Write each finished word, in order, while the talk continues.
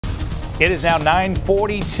It is now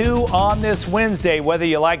 9:42 on this Wednesday. Whether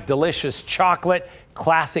you like delicious chocolate,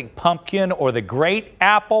 classic pumpkin, or the great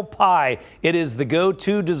apple pie, it is the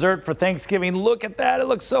go-to dessert for Thanksgiving. Look at that. It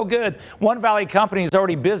looks so good. One Valley Company is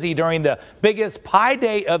already busy during the biggest pie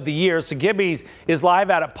day of the year. So Gibby's is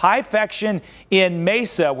live out at Piefection in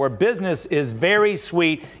Mesa, where business is very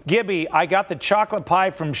sweet. Gibby, I got the chocolate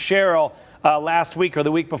pie from Cheryl last week or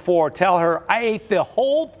the week before. Tell her I ate the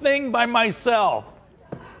whole thing by myself.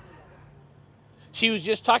 She was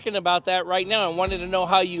just talking about that right now and wanted to know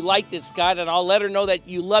how you liked it, Scott, and I'll let her know that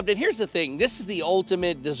you loved it. Here's the thing. This is the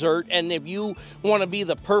ultimate dessert, and if you want to be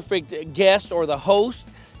the perfect guest or the host,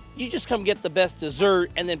 you just come get the best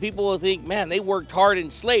dessert, and then people will think, man, they worked hard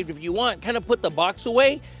and slaved. If you want, kind of put the box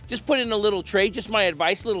away. Just put it in a little tray. Just my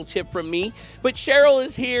advice, little tip from me. But Cheryl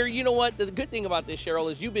is here. You know what? The good thing about this,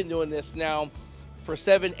 Cheryl, is you've been doing this now for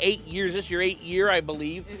 7, 8 years. This is your 8th year, I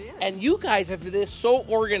believe. It is. And you guys have this so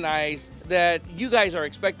organized that you guys are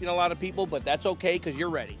expecting a lot of people, but that's okay because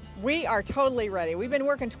you're ready. We are totally ready. We've been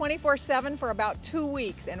working 24/7 for about 2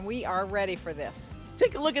 weeks, and we are ready for this.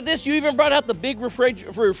 Take a look at this. You even brought out the big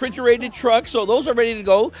refrigerated truck, so those are ready to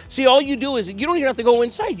go. See, all you do is you don't even have to go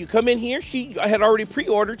inside. You come in here. She had already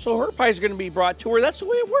pre-ordered, so her pie is going to be brought to her. That's the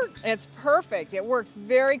way it works. It's perfect. It works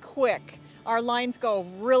very quick. Our lines go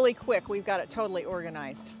really quick. We've got it totally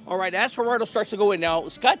organized. All right, as Gerardo starts to go in now,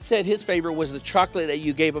 Scott said his favorite was the chocolate that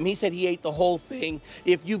you gave him. He said he ate the whole thing.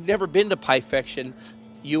 If you've never been to Piefection,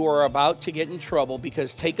 you are about to get in trouble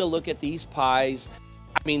because take a look at these pies.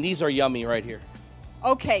 I mean, these are yummy right here.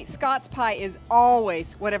 Okay, Scott's pie is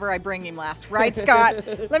always whatever I bring him last, right, Scott?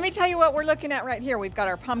 Let me tell you what we're looking at right here. We've got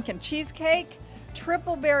our pumpkin cheesecake,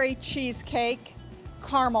 triple berry cheesecake,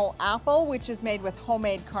 caramel apple, which is made with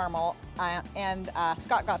homemade caramel, and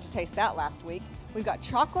Scott got to taste that last week. We've got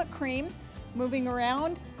chocolate cream. Moving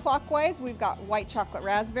around clockwise, we've got white chocolate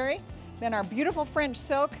raspberry, then our beautiful French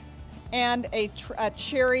silk, and a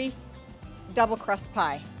cherry double crust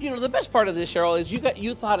pie. You know, the best part of this, Cheryl, is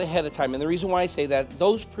you thought ahead of time. And the reason why I say that,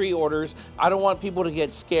 those pre-orders, I don't want people to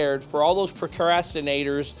get scared. For all those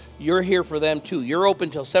procrastinators, you're here for them too. You're open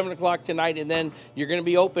till 7 o'clock tonight, and then you're going to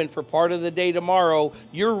be open for part of the day tomorrow.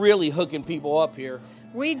 You're really hooking people up here.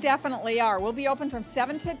 We definitely are. We'll be open from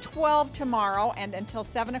 7 to 12 tomorrow and until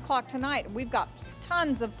 7 o'clock tonight. We've got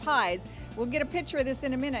tons of pies. We'll get a picture of this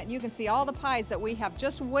in a minute. You can see all the pies that we have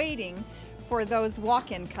just waiting for those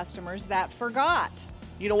walk-in customers that forgot.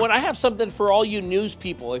 You know what? I have something for all you news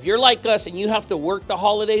people. If you're like us and you have to work the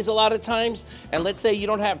holidays a lot of times, and let's say you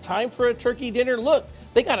don't have time for a turkey dinner, look,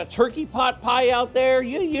 they got a turkey pot pie out there.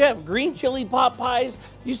 You have green chili pot pies.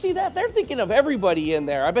 You see that? They're thinking of everybody in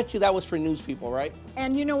there. I bet you that was for news people, right?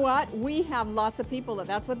 And you know what? We have lots of people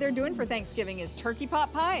that's what they're doing for Thanksgiving is turkey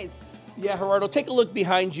pot pies. Yeah, Gerardo, take a look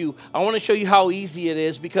behind you. I want to show you how easy it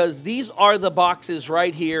is because these are the boxes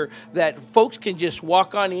right here that folks can just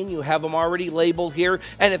walk on in. You have them already labeled here.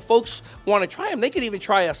 And if folks want to try them, they can even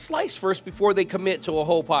try a slice first before they commit to a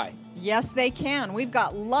whole pie. Yes, they can. We've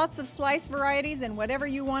got lots of slice varieties, and whatever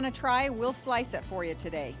you want to try, we'll slice it for you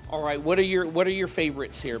today. All right, what are your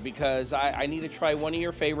favorites here? Because I need to try one of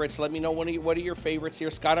your favorites. Let me know what are your favorites here.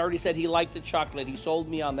 Scott already said he liked the chocolate. He sold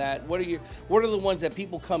me on that. What are the ones that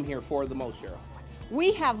people come here for the most, Cheryl?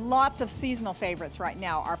 We have lots of seasonal favorites right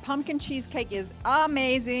now. Our pumpkin cheesecake is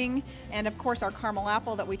amazing, and of course our caramel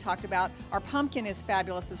apple that we talked about. Our pumpkin is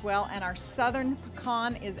fabulous as well, and our southern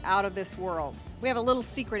pecan is out of this world. We have a little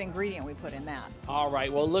secret ingredient we put in that. All right,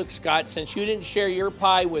 well look, Scott, since you didn't share your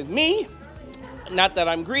pie with me, not that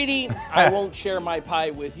I'm greedy, I won't share my pie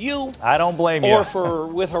with you. I don't blame you. Or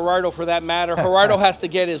with Gerardo for that matter. Gerardo has to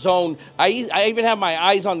get his own. I even have my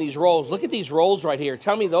eyes on these rolls. Look at these rolls right here.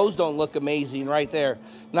 Tell me those don't look amazing right there.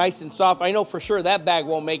 Nice and soft. I know for sure that bag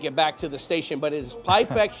won't make it back to the station, but it is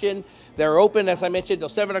Piefection. They're open, as I mentioned, till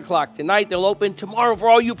 7 o'clock tonight. They'll open tomorrow for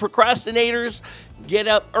all you procrastinators. Get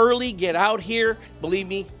up early, get out here. Believe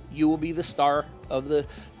me, you will be the star of the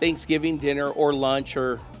Thanksgiving dinner or lunch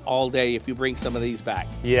or all day if you bring some of these back.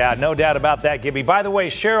 Yeah, no doubt about that, Gibby. By the way,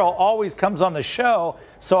 Cheryl always comes on the show,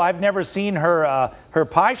 so I've never seen her her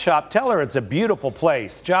pie shop. Tell her it's a beautiful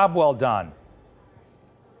place. Job well done.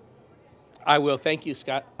 I will. Thank you,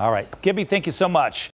 Scott. All right. Gibby, thank you so much.